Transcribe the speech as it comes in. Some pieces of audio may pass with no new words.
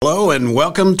Hello and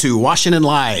welcome to Washington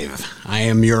Live. I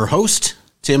am your host,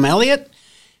 Tim Elliot,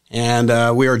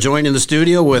 and we are joined in the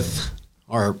studio with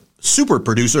our super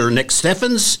producer, Nick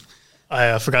Steffens.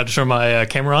 I forgot to turn my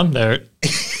camera on there,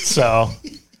 so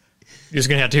you're just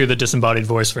going to have to hear the disembodied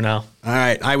voice for now. All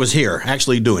right, I was here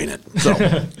actually doing it.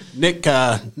 So, Nick,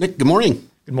 good morning.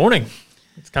 Good morning.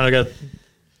 It's kind of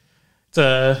it's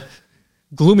a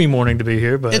gloomy morning to be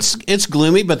here, but it's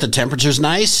gloomy, but the temperature's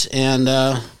nice, and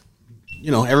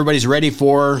everybody's ready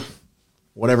for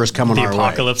whatever's coming our way. The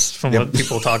apocalypse, from what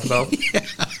people talk about. Yeah.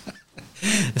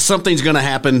 Something's going to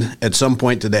happen at some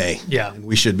point today. Yeah. And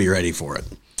we should be ready for it.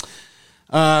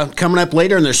 Coming up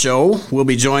later in the show, we'll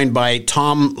be joined by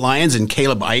Tom Lyons and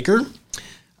Caleb Eicher.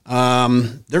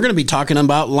 They're going to be talking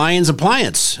about Lyon's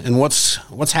Appliance and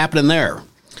what's happening there.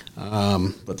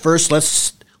 But first,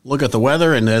 let's look at the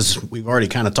weather. And as we've already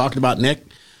kind of talked about, Nick,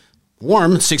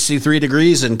 warm, 63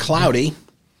 degrees and cloudy.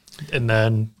 And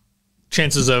then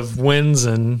chances of winds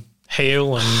and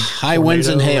hail and high winds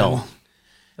and hail.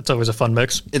 That's always a fun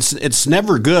mix. It's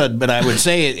never good, but I would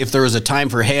say if there was a time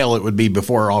for hail, it would be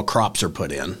before all crops are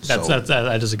put in.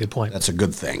 That is a good point. That's a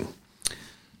good thing.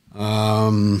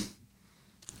 I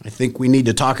think we need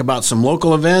to talk about some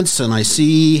local events, and I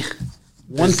see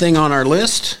one thing on our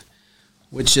list,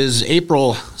 which is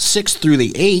April 6th through the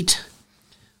 8th.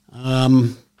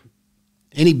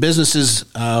 Any businesses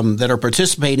that are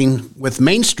participating with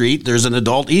Main Street, there's an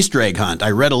adult Easter egg hunt.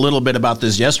 I read a little bit about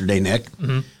this yesterday, Nick.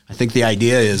 Mm-hmm. I think the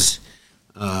idea is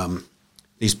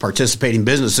these participating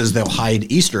businesses, they'll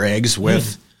hide Easter eggs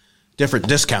with different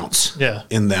discounts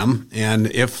in them. And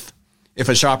if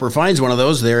a shopper finds one of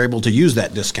those, they're able to use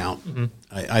that discount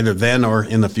either then or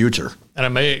in the future.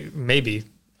 And I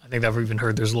think I've even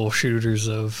heard there's little shooters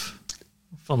of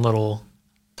fun little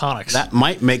tonics. That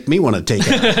might make me want to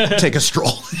take a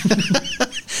stroll.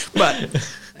 But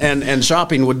and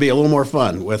shopping would be a little more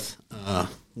fun with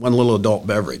one little adult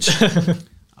beverage,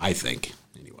 I think.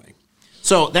 Anyway,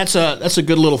 so that's a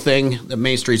good little thing that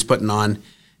Main Street's putting on,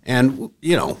 and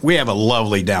we have a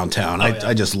lovely downtown.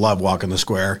 I just love walking the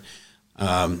square.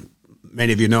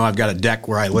 Many of you know I've got a deck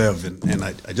where I live, and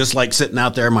I just like sitting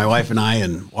out there, my wife and I,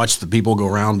 and watch the people go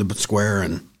around the square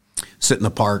and sit in the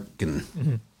park,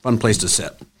 and fun place to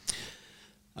sit.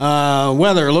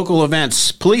 Weather, local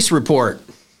events, police report.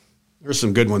 There's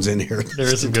some good ones in here. There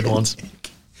is some good ones.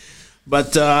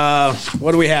 But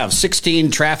what do we have?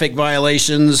 16 traffic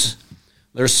violations.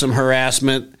 There's some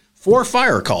harassment. 4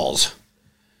 fire calls.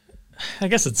 I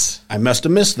guess I must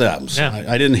have missed them. So yeah.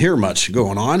 I didn't hear much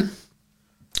going on.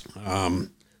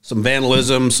 Some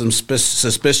vandalism, some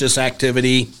suspicious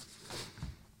activity.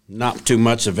 Not too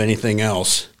much of anything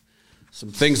else. Some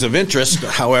things of interest,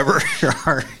 however,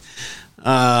 are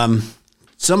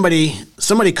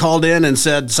somebody called in and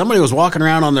said somebody was walking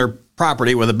around on their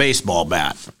property with a baseball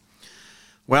bat.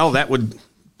 Well, that would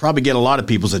probably get a lot of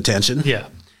people's attention. Yeah.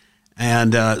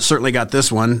 And certainly got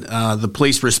this one. The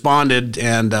police responded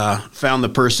and found the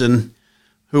person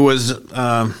who was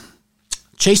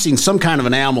chasing some kind of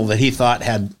an animal that he thought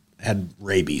had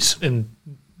rabies. And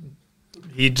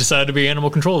he decided to be animal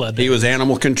control that day. He was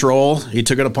animal control. He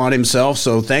took it upon himself.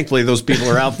 So thankfully those people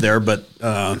are out there, but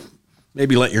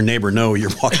maybe let your neighbor know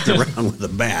you're walking around with a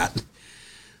bat.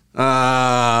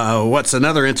 What's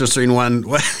another interesting one?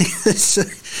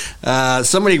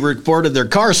 Somebody reported their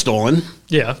car stolen.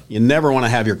 Yeah. You never want to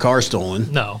have your car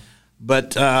stolen. No.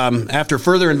 But after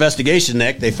further investigation,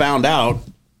 Nick, they found out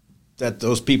that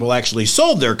those people actually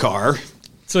sold their car.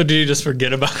 So did you just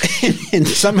forget about it? And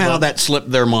somehow that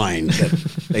slipped their mind that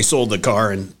they sold the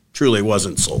car and truly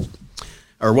wasn't sold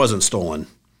or wasn't stolen.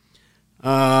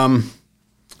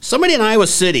 Somebody in Iowa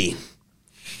City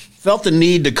felt the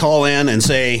need to call in and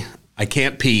say, I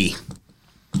can't pee.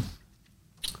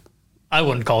 I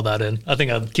wouldn't call that in. I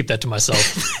think I'd keep that to myself.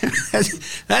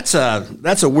 That's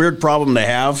a weird problem to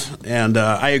have, and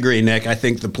I agree, Nick. I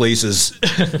think the police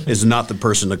is not the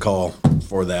person to call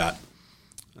for that.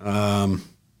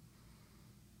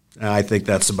 I think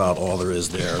that's about all there is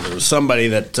there. There was somebody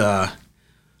that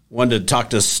wanted to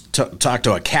talk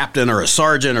to a captain or a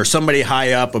sergeant or somebody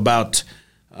high up about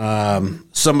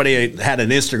somebody had an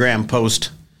Instagram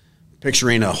post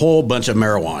picturing a whole bunch of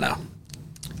marijuana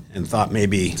and thought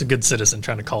maybe it's a good citizen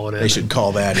trying to call it in. They should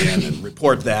call that in and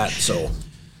report that. So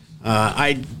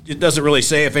it doesn't really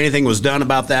say if anything was done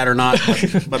about that or not,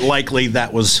 but likely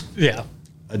that was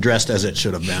addressed as it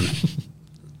should have been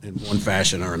in one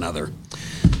fashion or another.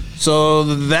 So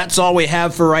that's all we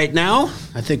have for right now.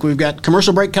 I think we've got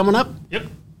commercial break coming up. Yep.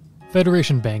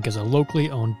 Federation Bank is a locally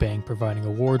owned bank providing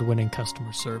award-winning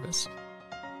customer service.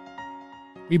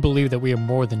 We believe that we are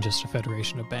more than just a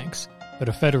federation of banks. but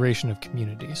a federation of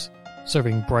communities,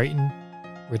 serving Brighton,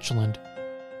 Richland,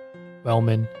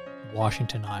 Wellman, and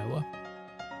Washington, Iowa.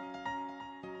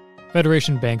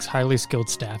 Federation Bank's highly skilled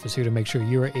staff is here to make sure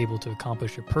you are able to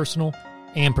accomplish your personal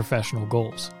and professional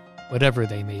goals, whatever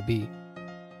they may be.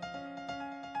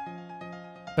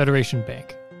 Federation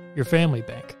Bank, your family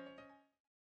bank.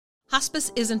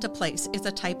 Hospice isn't a place, it's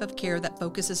a type of care that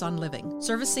focuses on living.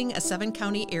 Servicing a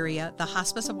 7-county area, the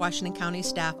Hospice of Washington County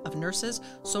staff of nurses,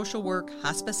 social work,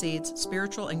 hospice aides,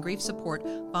 spiritual and grief support,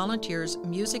 volunteers,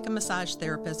 music and massage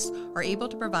therapists are able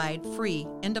to provide free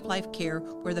end-of-life care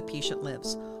where the patient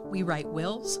lives. We write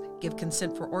wills, give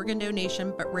consent for organ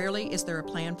donation, but rarely is there a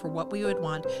plan for what we would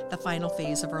want the final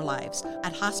phase of our lives.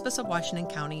 At Hospice of Washington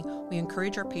County, we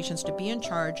encourage our patients to be in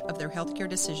charge of their healthcare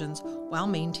decisions while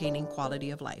maintaining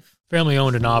quality of life. Family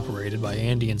owned and operated by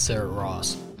Andy and Sarah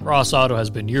Ross. Ross Auto has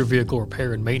been your vehicle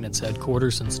repair and maintenance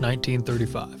headquarters since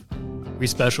 1935. We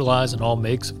specialize in all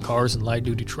makes of cars and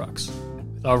light-duty trucks.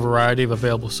 With our variety of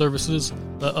available services,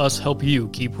 let us help you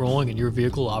keep rolling and your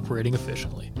vehicle operating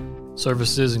efficiently.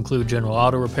 Services include general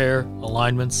auto repair,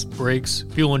 alignments, brakes,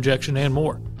 fuel injection, and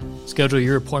more. Schedule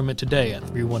your appointment today at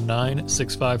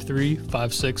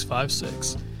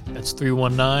 319-653-5656. That's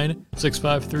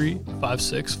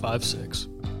 319-653-5656.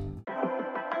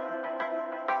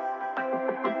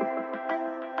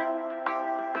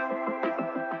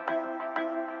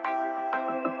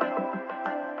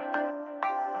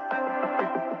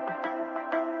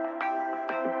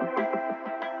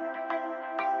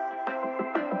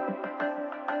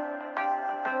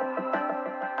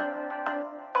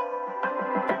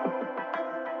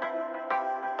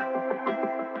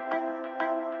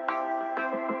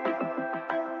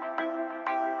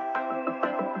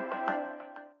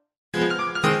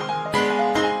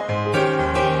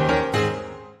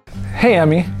 Hey,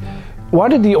 Emmy, why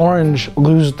did the orange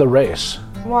lose the race?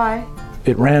 Why?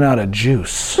 It ran out of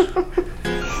juice.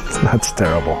 That's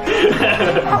terrible.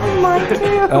 Oh my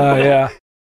God. Yeah.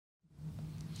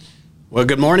 Well,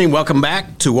 good morning. Welcome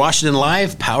back to Washington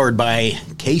Live, powered by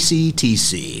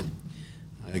KCTC.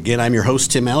 Again, I'm your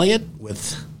host, Tim Elliot,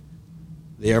 with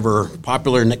the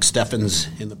ever-popular Nick Steffens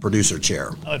in the producer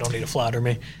chair. I don't need to flatter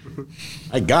me.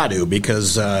 I got to,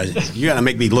 because you got to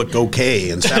make me look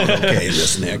okay and sound okay in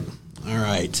this, Nick. All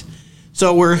right.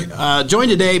 So we're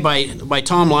joined today by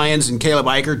Tom Lyons and Caleb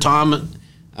Eicher. Tom,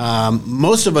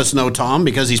 most of us know Tom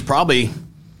because he's probably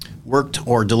worked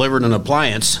or delivered an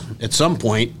appliance at some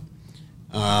point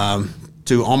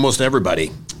to almost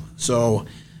everybody. So,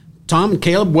 Tom and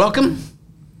Caleb, welcome.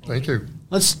 Thank you.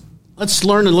 Let's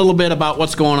learn a little bit about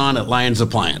what's going on at Lyons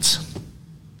Appliance.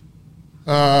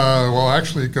 Well,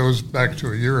 actually, it goes back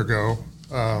to a year ago.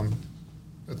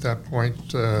 At that point,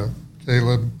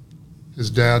 Caleb, his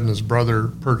dad, and his brother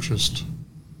purchased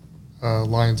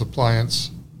Lyons Appliance.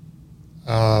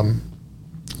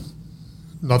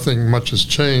 Nothing much has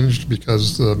changed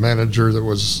because the manager that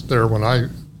was there when I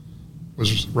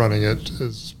was running it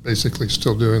is basically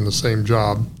still doing the same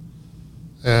job.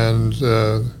 And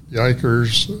the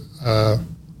Eichers,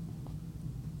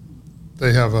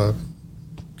 they have a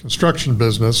construction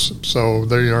business, so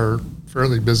they are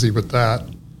fairly busy with that.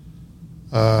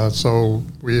 So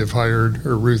we have hired,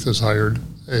 or Ruth has hired,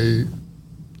 a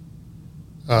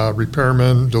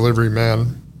repairman, delivery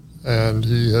man, and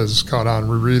he has caught on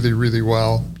really, really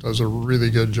well, does a really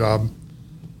good job.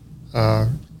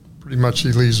 Pretty much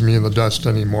he leaves me in the dust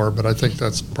anymore, but I think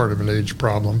that's part of an age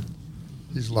problem.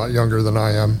 He's a lot younger than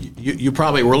I am. You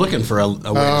probably were looking for a way to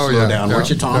slow down, weren't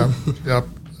you, Tom? Yep.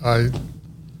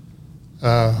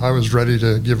 I was ready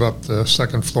to give up the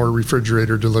second floor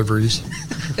refrigerator deliveries.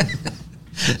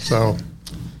 So,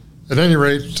 at any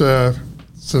rate,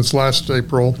 since last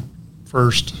April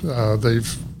 1st,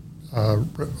 they've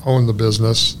owned the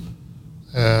business,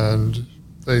 and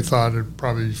they thought it'd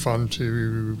probably be fun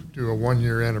to do a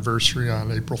 1-year anniversary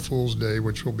on April Fool's Day,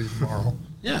 which will be tomorrow.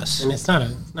 Yes. And it's not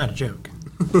a joke.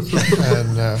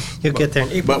 And You'll get there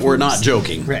in April. But we're not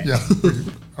joking. Right. yeah, we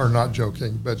are not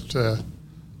joking. But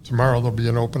tomorrow there'll be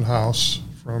an open house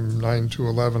from 9 to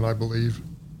 11, I believe.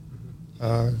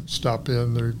 Stop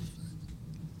in. They've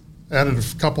added a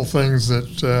couple things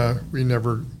that we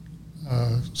never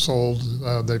sold.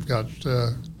 They've got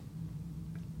the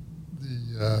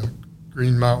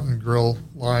Green Mountain Grill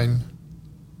line,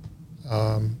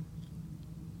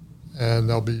 and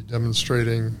they'll be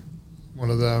demonstrating one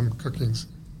of them cooking.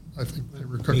 I think they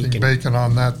were cooking bacon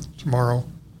on that tomorrow.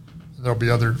 And there'll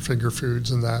be other finger foods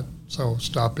and that, so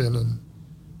stop in and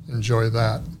enjoy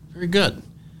that. Very good.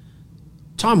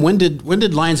 Tom, when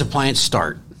did Lyons Appliance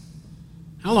start?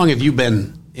 How long have you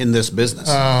been in this business?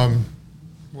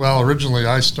 Well, originally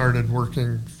I started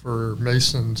working for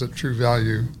Masons at True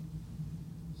Value,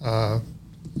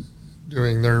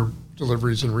 doing their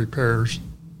deliveries and repairs.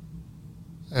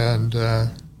 And in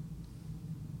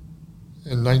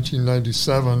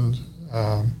 1997,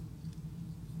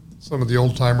 some of the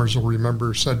old timers will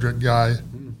remember Cedric Guy,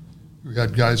 who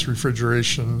had Guy's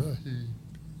Refrigeration. He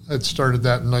had started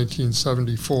that in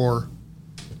 1974,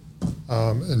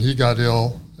 and he got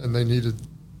ill, and they needed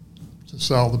to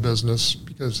sell the business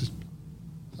because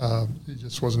he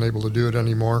just wasn't able to do it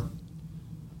anymore.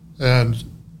 And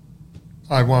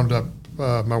I wound up,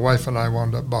 my wife and I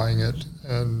wound up buying it,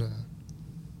 and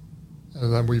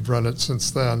then we've run it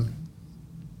since then.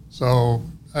 So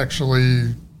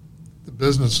actually, the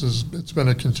business it's been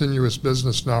a continuous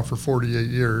business now for 48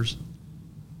 years,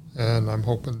 and I'm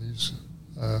hoping these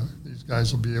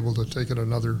guys will be able to take it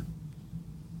another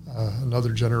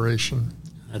generation.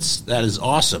 That is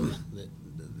awesome,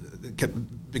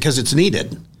 because it's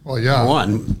needed. Well, yeah.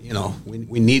 One,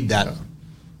 we need that. Yeah.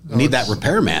 We need that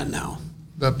repairman now.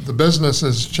 The business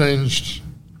has changed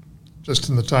just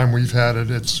in the time we've had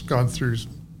it. It's gone through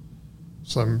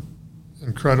some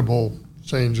incredible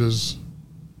changes,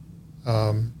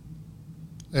 and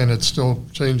it's still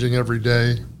changing every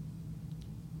day.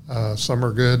 Some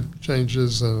are good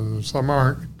changes and some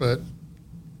aren't, but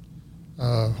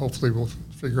hopefully we'll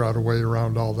figure out a way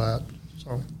around all that.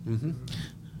 So,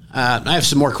 I have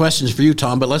some more questions for you,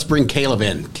 Tom, but let's bring Caleb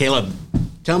in. Caleb,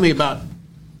 tell me about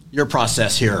your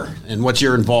process here and what's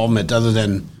your involvement other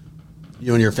than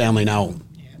you and your family now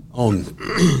own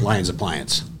Lyon's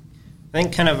Appliance. I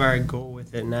think kind of our goal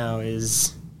with it now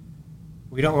is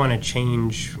we don't want to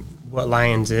change what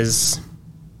Lyon's is.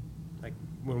 Like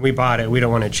when we bought it, we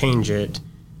don't want to change it.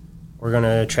 We're going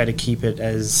to try to keep it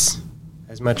as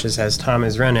much as Tom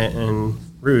has run it and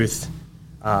Ruth.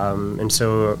 And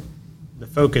so the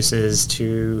focus is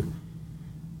to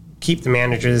keep the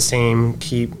manager the same,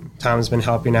 Tom's been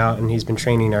helping out and he's been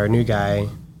training our new guy.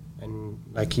 And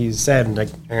like he said, like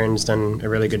Aaron's done a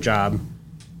really good job.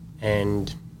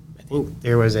 And I think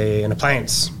there was an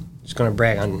appliance, just going to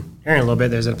brag on Aaron a little bit,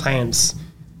 there's an appliance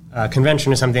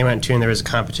convention or something they went to, and there was a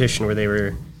competition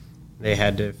where they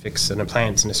had to fix an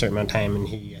appliance in a certain amount of time, and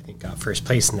he, I think, got first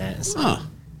place in that. So.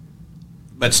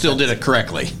 But still did it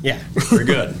correctly. Yeah. Very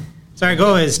good. So our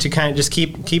goal is to kind of just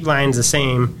keep Lyons the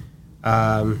same.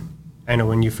 I know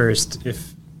when if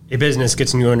a business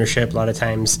gets new ownership, a lot of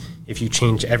times if you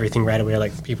change everything right away,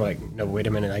 like people are like, no, wait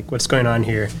a minute, like what's going on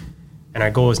here? And our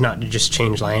goal is not to just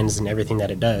change Lyons and everything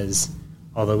that it does.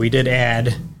 Although we did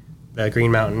add the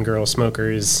Green Mountain Girl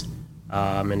smokers,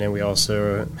 and then we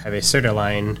also have a Serta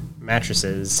line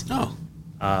mattresses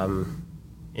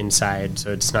inside,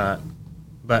 so it's not.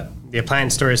 But the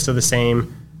appliance store is still the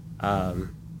same.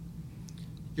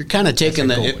 You're kind of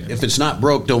taking if it's not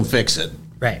broke, don't fix it.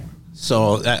 Right.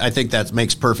 So I think that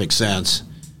makes perfect sense.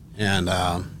 And,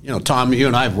 Tom, you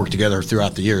and I have worked together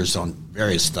throughout the years on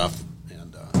various stuff,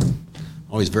 and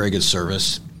always very good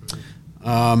service.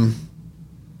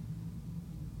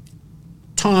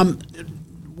 Tom,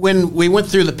 when we went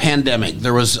through the pandemic,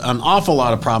 there was an awful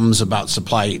lot of problems about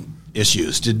supply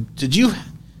issues. Did you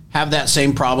have that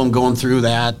same problem going through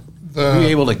that? Were you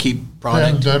able to keep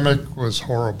product? The pandemic was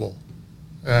horrible,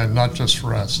 and not just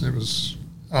for us. It was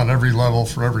on every level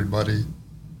for everybody.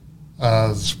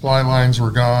 The supply lines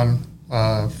were gone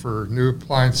for new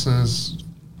appliances.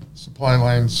 Supply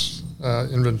lines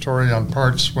inventory on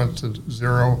parts went to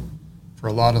zero for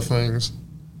a lot of things.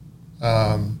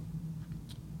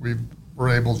 We were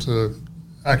able to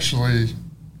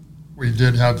we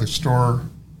did have the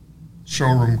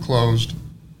showroom closed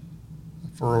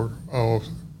for, I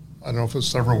don't know if it's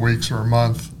several weeks or a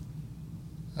month.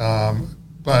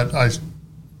 But I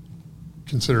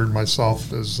considered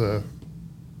myself as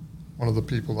one of the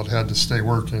people that had to stay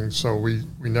working, so we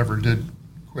never did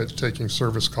quit taking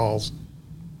service calls,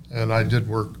 and I did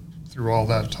work through all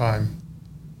that time.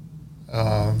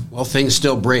 Well, things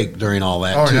still break during all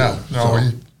that, too. Oh, yeah.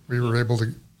 No, we were able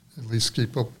to at least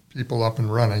keep people up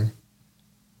and running.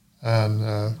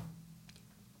 And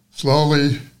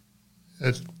slowly,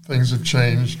 things have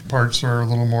changed. Parts are a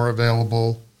little more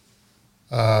available.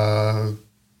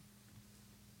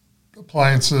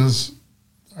 Appliances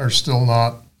are still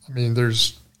not. I mean,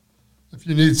 if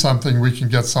you need something, we can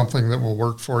get something that will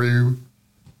work for you.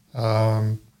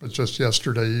 But just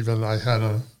yesterday, even, I had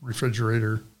a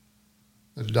refrigerator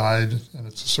that died, and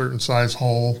it's a certain size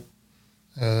hole,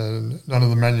 and none of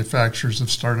the manufacturers have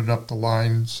started up the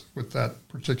lines with that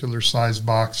particular size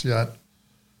box yet.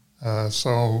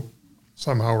 So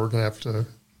somehow we're going to have to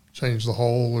change the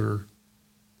hole, or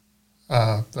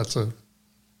that's a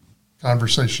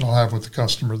conversation I'll have with the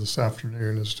customer this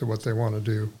afternoon as to what they want to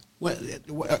do. What,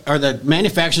 are the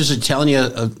manufacturers telling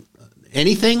you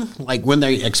anything, like when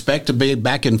they expect to be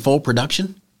back in full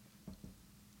production?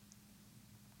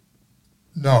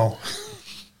 No.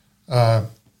 Yeah,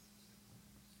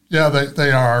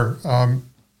 they are.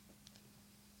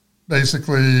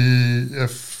 Basically,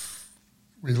 if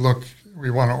we want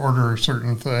to order a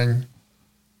certain thing,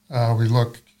 we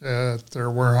look at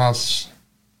their warehouse,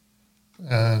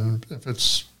 and if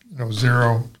it's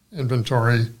zero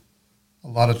inventory, a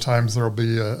lot of times there'll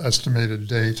be an estimated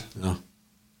date. Oh.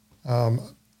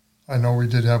 I know we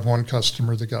did have one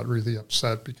customer that got really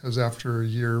upset because after a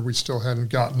year we still hadn't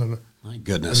gotten My a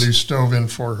goodness. new stove in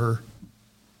for her.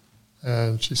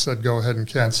 And she said, go ahead and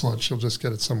cancel it. She'll just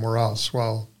get it somewhere else.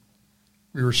 Well,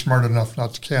 we were smart enough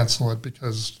not to cancel it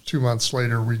because 2 months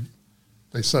later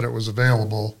they said it was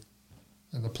available.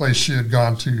 And the place she had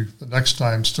gone to the next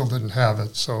time still didn't have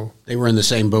it. So They were in the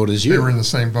same boat as you. they were in the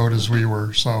same boat as we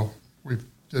were. So we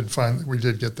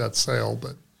did get that sale,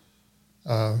 but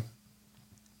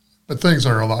things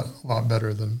are a lot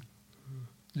better than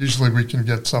usually we can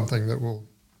get something that will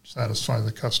satisfy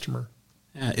the customer.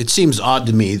 Yeah, it seems odd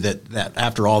to me that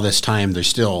after all this time,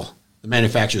 the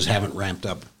manufacturers haven't ramped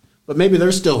up. But maybe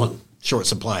there's still a short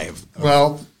supply of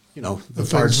Well, the the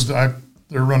parts. things that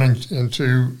they're running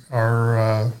into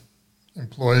are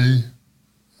employee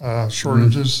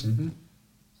shortages. Mm-hmm.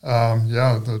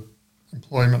 The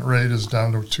employment rate is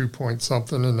down to 2 point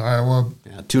something in Iowa.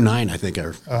 Yeah, 2.9, I think.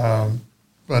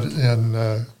 But in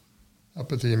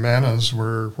up at the Amanas,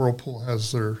 where Whirlpool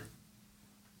has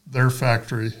their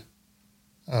factory,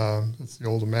 it's the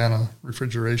old Amana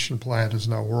refrigeration plant is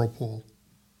now Whirlpool.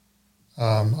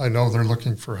 I know they're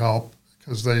looking for help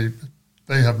because they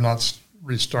have not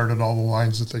restarted all the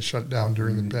lines that they shut down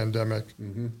during the pandemic.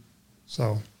 Mm-hmm.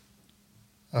 So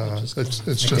it's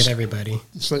Affected just everybody.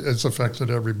 It's affected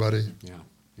everybody.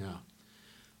 Yeah.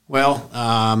 Well,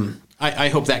 I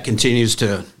hope that continues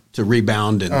to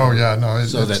rebound. And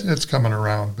It's coming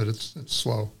around, but it's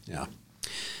slow. Yeah.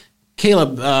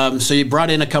 Caleb, so you brought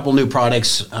in a couple new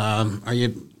products.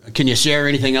 Can you share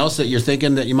anything else that you're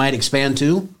thinking that you might expand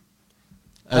to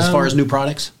as far as new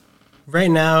products? Right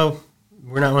now,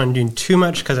 we're not wanting to do too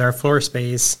much because our floor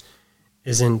space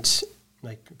isn't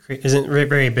very,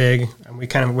 very big. And we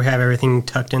have everything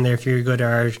tucked in there. If you go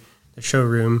to the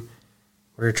showroom,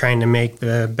 we're trying to make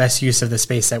the best use of the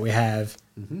space that we have.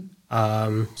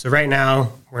 Mm-hmm. So right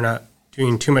now, we're not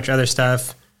doing too much other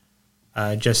stuff.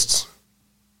 I guess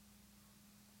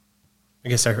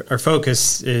our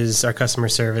focus is our customer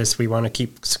service. We want to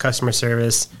keep customer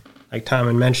service, like Tom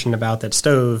had mentioned about that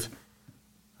stove.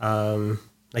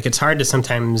 It's hard to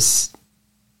sometimes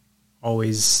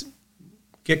always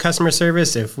get customer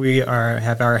service if we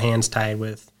have our hands tied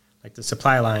with the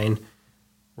supply line.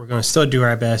 We're going to still do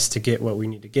our best to get what we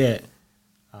need to get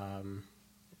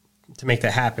to make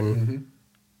that happen. Mm-hmm.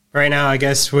 Right now, I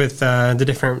guess with the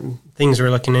different things we're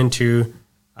looking into,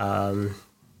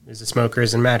 is the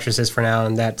smokers and mattresses for now,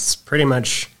 and that's pretty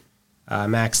much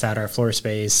maxed out our floor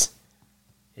space.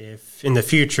 If in the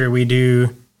future we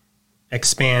do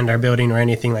expand our building or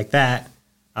anything like that,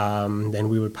 then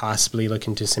we would possibly look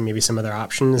into some other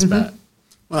options. Mm-hmm.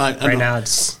 But right now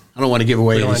I don't want to give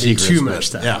away any secrets. Too much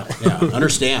stuff. Yeah,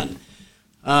 understand.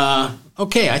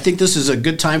 Okay, I think this is a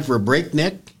good time for a break,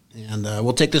 Nick, and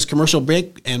we'll take this commercial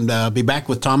break and be back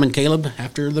with Tom and Caleb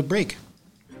after the break.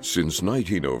 Since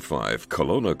 1905,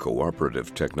 Kelowna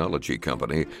Cooperative Technology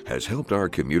Company has helped our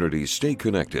community stay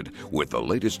connected with the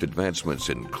latest advancements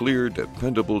in clear,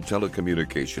 dependable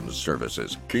telecommunications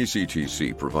services.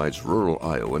 KCTC provides rural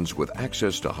Iowans with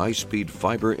access to high-speed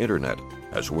fiber internet,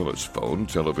 as well as phone,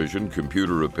 television,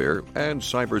 computer repair, and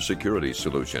cybersecurity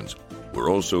solutions.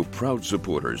 We're also proud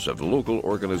supporters of local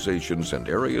organizations and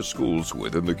area schools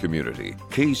within the community.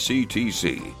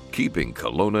 KCTC, keeping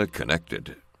Kelowna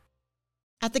connected.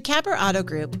 At the Capper Auto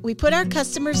Group, we put our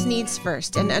customers' needs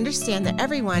first and understand that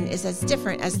everyone is as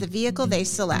different as the vehicle they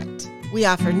select. We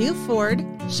offer new Ford,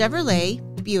 Chevrolet,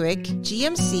 Buick,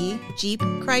 GMC, Jeep,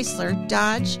 Chrysler,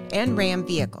 Dodge, and Ram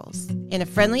vehicles in a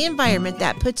friendly environment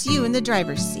that puts you in the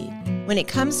driver's seat. When it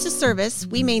comes to service,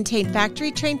 we maintain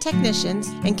factory-trained technicians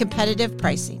and competitive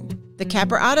pricing. The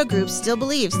Capper Auto Group still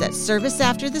believes that service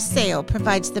after the sale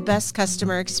provides the best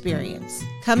customer experience.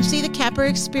 Come see the Capper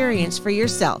experience for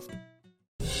yourself.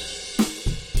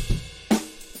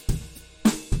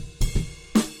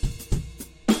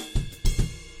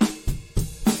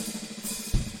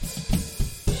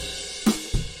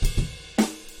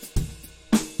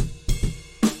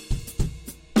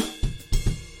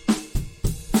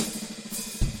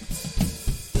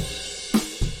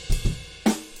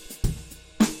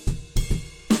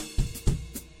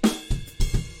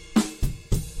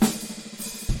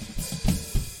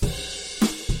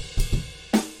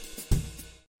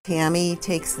 Tammy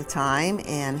takes the time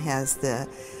and has the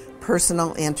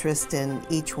personal interest in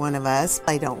each one of us.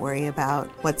 I don't worry about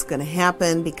what's going to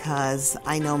happen because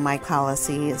I know my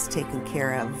policy is taken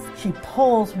care of. She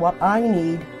pulls what I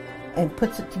need and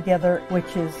puts it together,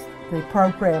 which is the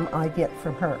program I get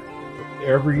from her.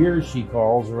 Every year she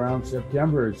calls around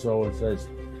September or so and says,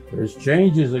 there's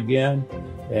changes again,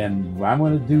 and I'm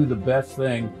going to do the best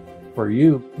thing for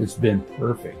you. It's been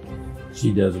perfect.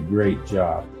 She does a great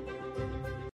job.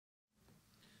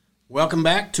 Welcome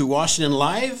back to Washington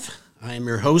Live. I'm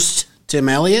your host, Tim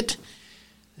Elliot,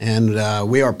 and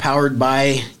we are powered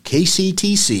by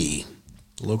KCTC,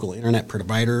 the local internet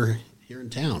provider here in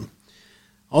town.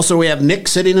 Also, we have Nick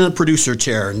sitting in the producer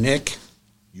chair. Nick,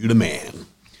 you the man.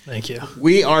 Thank you.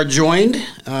 We are joined,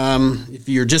 if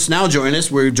you're just now joining us,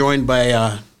 we're joined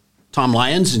by Tom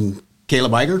Lyons and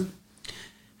Caleb Iger.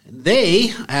 They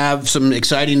have some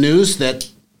exciting news that,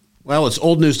 well, it's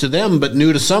old news to them, but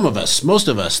new to some of us, most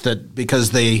of us, that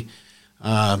because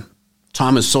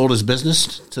Tom has sold his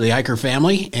business to the Iker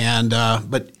family, and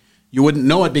but you wouldn't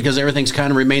know it because everything's kind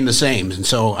of remained the same. And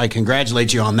so I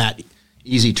congratulate you on that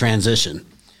easy transition.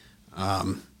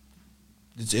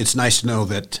 It's nice to know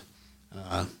that,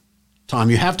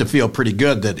 Tom, you have to feel pretty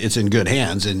good that it's in good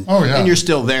hands, and and you're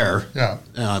still there. Yeah,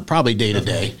 probably day to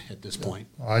day at this point.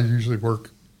 I usually work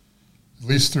at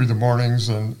least through the mornings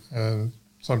and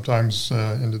sometimes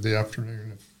into the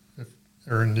afternoon if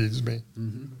Aaron needs me.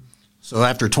 Mm-hmm. So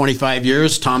after 25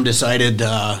 years, Tom decided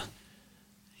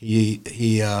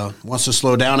he wants to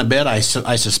slow down a bit, I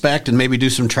suspect, and maybe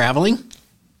do some traveling.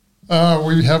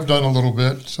 We have done a little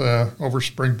bit over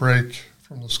spring break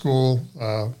from the school.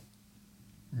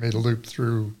 Made a loop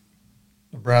through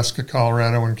Nebraska,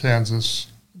 Colorado, and Kansas.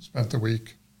 Spent the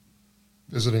week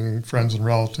visiting friends and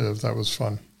relatives. That was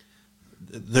fun.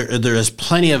 There is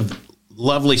plenty of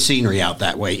lovely scenery out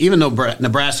that way, even though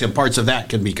Nebraska, parts of that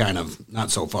can be kind of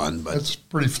not so fun. But it's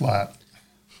pretty flat.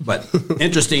 But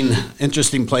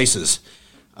interesting places.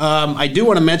 I do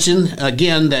want to mention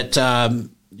again that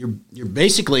you're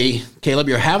basically, Caleb,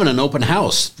 you're having an open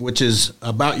house, which is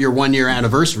about your 1-year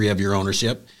anniversary of your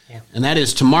ownership. Yeah. And that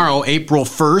is tomorrow, April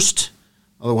 1st,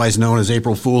 otherwise known as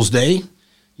April Fool's Day.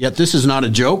 Yet this is not a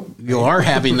joke. You are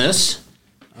having this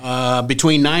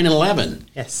between 9 and 11.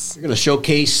 Yes. You're going to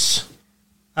showcase...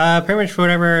 pretty much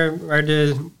whatever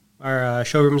our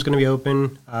showroom is going to be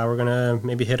open. We're going to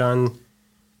maybe hit on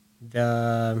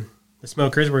the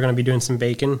smokers. We're going to be doing some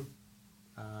bacon.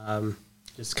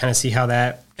 Just kind of see how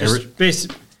that... it's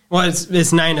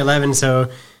 9/11, so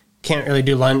can't really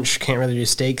do lunch, can't really do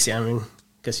steaks. Yeah, I mean,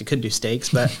 I guess you could do steaks,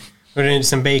 but we're going to do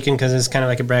some bacon because it's kind of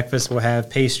like a breakfast. We'll have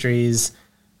pastries.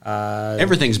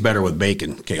 Everything's better with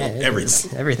bacon, Caleb. Yeah,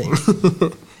 Everything.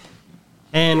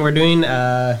 And we're doing...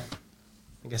 I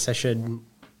guess I should...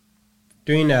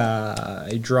 Doing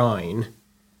a drawing.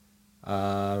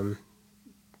 I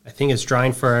think it's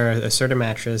drawing for a Serta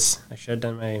mattress. I should have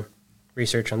done my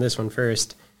research on this one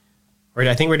first.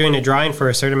 I think we're doing a drawing for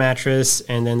a Serta mattress,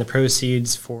 and then the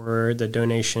proceeds for the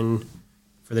donation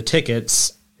for the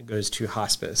tickets goes to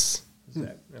hospice.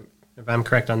 If I'm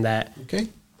correct on that. Okay.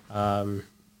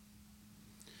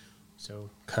 So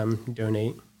come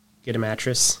donate, get a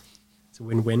mattress. It's a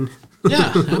win-win.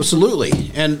 Yeah,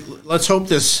 absolutely. And let's hope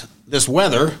this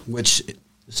weather, which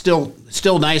is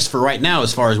still nice for right now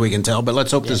as far as we can tell, but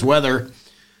let's hope this weather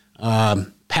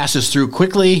passes through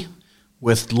quickly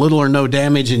with little or no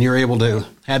damage, and you're able to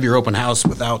have your open house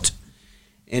without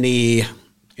any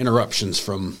interruptions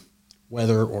from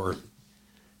weather or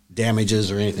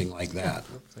damages or anything like that.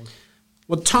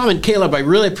 Well, Tom and Caleb, I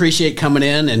really appreciate coming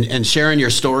in and sharing your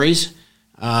stories.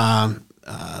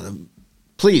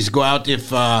 Please go out if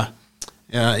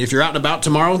you're out and about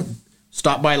tomorrow.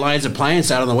 Stop by Lyon's Appliance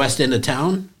out on the west end of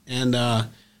town and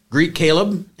greet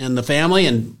Caleb and the family,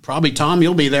 and probably Tom,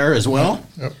 you'll be there as well.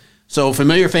 Yep. So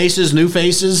familiar faces, new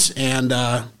faces, and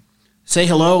say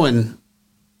hello and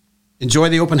enjoy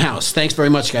the open house. Thanks very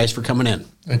much, guys, for coming in.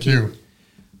 Thank you.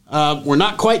 We're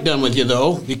not quite done with you,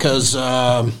 though, because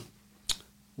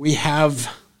we have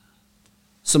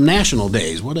some national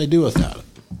days. What did I do with that?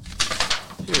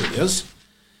 Here it is.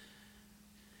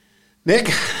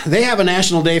 Nick, they have a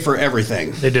national day for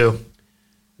everything. They do.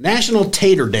 National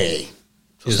Tater Day.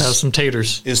 Supposed to have some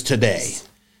taters. Is today.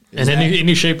 In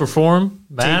any shape or form?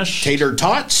 Mash? Tater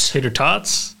tots? Tater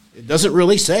tots? It doesn't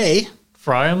really say.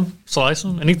 Fry them? Slice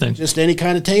them? Anything. Just any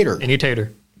kind of tater. Any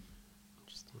tater.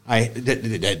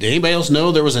 Did anybody else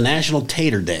know there was a National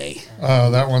Tater Day?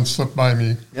 That one slipped by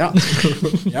me. Yep.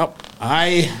 Yep.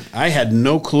 I had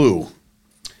no clue.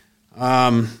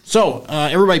 So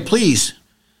everybody, please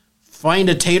find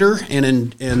a tater and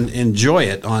enjoy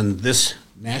it on this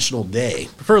national day.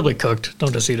 Preferably cooked.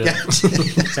 Don't just eat it.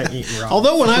 Start eating raw.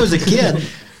 Although when I was a kid,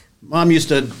 Mom used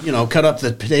to, cut up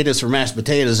the potatoes for mashed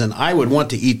potatoes, and I would want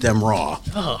to eat them raw.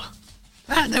 Oh.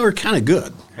 They were kind of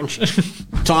good.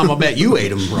 Tom, I bet you ate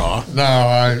them raw.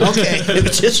 No, Okay,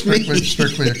 just me.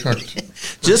 Strictly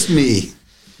cooked. Just me.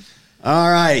 All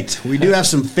right. We do have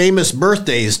some famous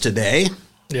birthdays today.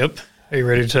 Yep. Are you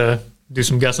ready to do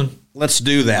some guessing? Let's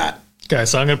do that. Okay,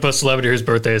 so I'm going to put celebrity whose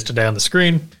birthday is today on the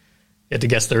screen. You have to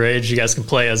guess their age. You guys can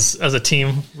play as a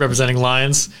team representing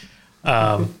Lions.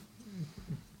 You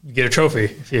get a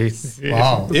trophy.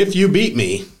 Wow. If you beat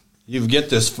me, you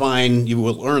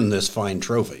will earn this fine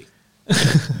trophy.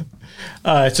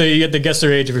 So you get to guess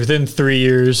their age. If you're within 3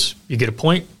 years, you get a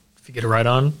point. If you get it right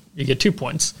on, you get 2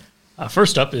 points.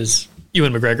 First up is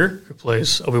Ewan McGregor, who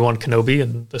plays Obi-Wan Kenobi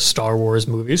in the Star Wars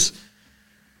movies.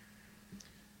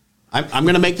 I'm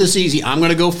going to make this easy. I'm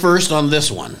going to go first on this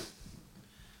one.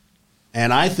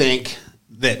 And I think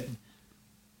that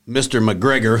Mr.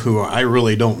 McGregor, who I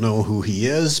really don't know who he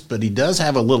is, but he does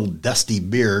have a little dusty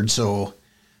beard, so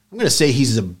I'm going to say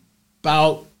he's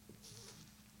about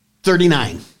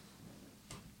 39.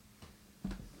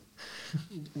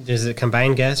 Does it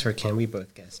combine guess, or can we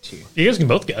both guess too? You guys can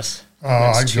both guess.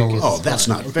 That's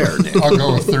not fair, Nick. I'll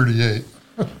go with 38.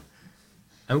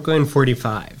 I'm going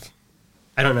 45.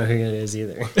 I don't know who it is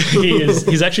either.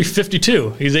 He's actually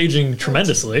 52. He's aging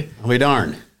tremendously. I'll be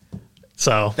darned.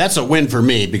 So that's a win for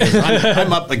me because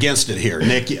I'm up against it here,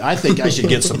 Nick. I think I should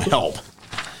get some help.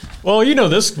 Well, you know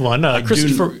this one,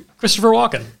 Christopher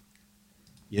Walken.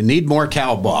 You need more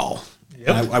cowball.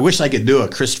 Yep. I wish I could do a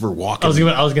Christopher Walken. I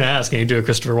was going to ask, can you do a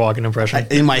Christopher Walken impression?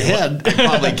 In my head, I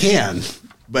probably can,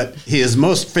 but he is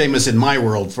most famous in my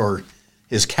world for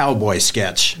his cowboy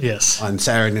sketch on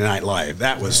Saturday Night Live.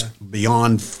 That was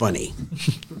beyond funny.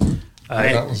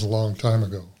 That was a long time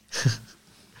ago.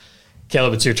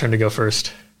 Caleb, it's your turn to go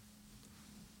first.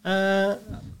 I'm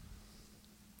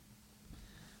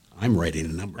writing a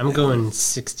number. I'm going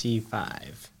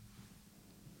 65.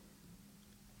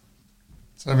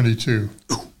 72.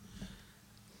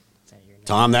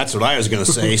 Tom, that's what I was going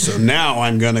to say. So now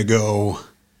I'm going to go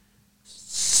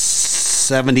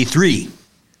 73.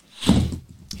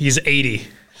 He's 80.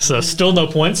 So still no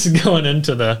points going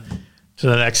into the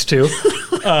next two.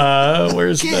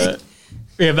 Where's the...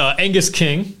 We have Angus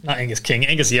Young. Angus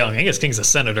King's a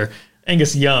senator.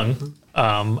 Angus Young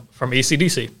from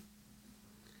AC/DC.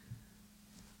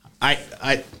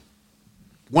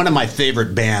 One of my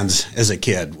favorite bands as a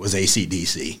kid was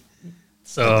AC/DC.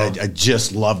 So I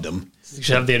just loved them. You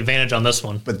should have the advantage on this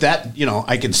one. But that,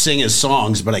 I could sing his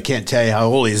songs, but I can't tell you how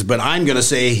old he is. But I'm going to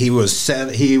say he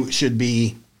should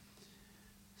be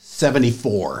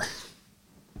 74.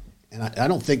 And I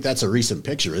don't think that's a recent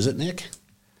picture, is it, Nick?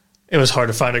 It was hard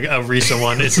to find a recent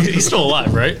one. He's still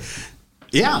alive, right?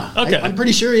 Yeah. Okay. I'm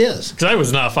pretty sure he is. Because I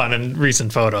was not finding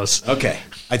recent photos. Okay.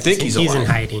 I think he's alive. He's in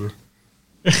hiding.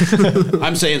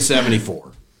 I'm saying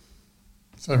 74.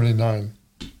 79.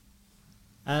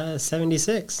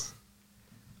 76.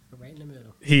 Right in the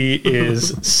middle. He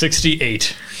is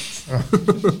 68.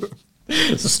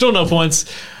 So still no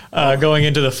points going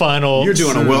into the final. You're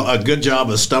doing a good job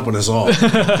of stumping us all.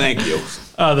 Thank you.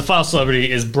 The final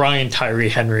celebrity is Brian Tyree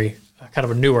Henry, kind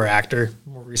of a newer actor,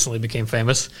 more recently became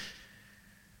famous.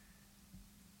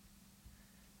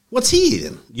 What's he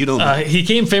in? You don't know. He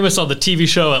became famous on the TV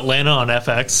show Atlanta on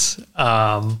FX.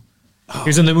 He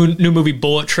was in the new movie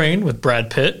Bullet Train with Brad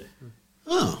Pitt.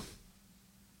 Oh.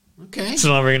 Okay.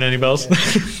 Still not ringing any bells?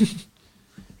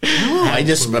 I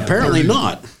just apparently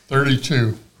not.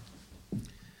 32.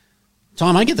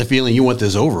 Tom, I get the feeling you want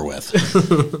this over with.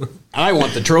 I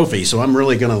want the trophy, so I'm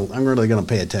really gonna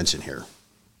pay attention here.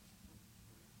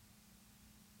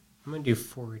 I'm gonna do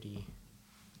 40.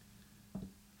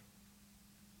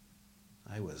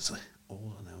 I was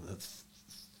old enough.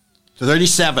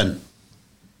 37.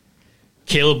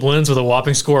 Caleb wins with a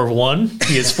whopping score of 1.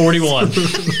 He is 41.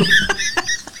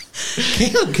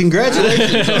 Caleb,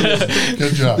 congratulations on this,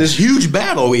 good job. This huge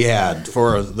battle we had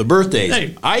for the birthdays.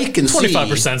 Hey, I can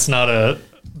 25% is not a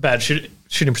bad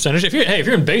shooting percentage. If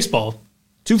you're in baseball,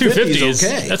 250 is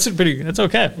okay. That's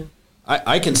okay.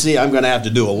 I can see I'm going to have to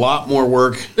do a lot more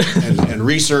work and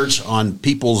research on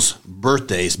people's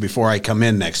birthdays before I come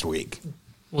in next week.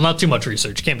 Well, not too much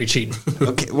research. You can't be cheating.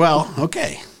 Okay. Well,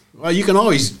 you can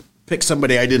always pick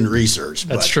somebody I didn't research.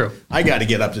 That's true. I got to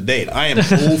get up to date. I am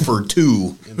 0 for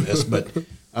 2 in this, but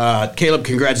Caleb,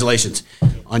 congratulations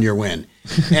on your win.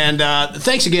 And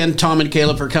thanks again, Tom and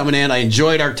Caleb, for coming in. I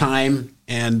enjoyed our time,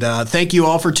 and thank you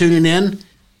all for tuning in.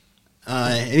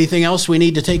 Anything else we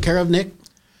need to take care of, Nick?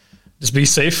 Just be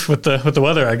safe with the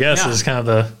weather, I guess, is kind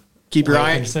of Keep your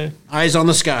eyes on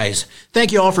the skies.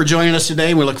 Thank you all for joining us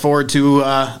today. We look forward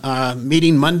to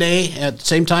meeting Monday at the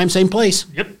same time, same place.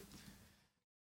 Yep.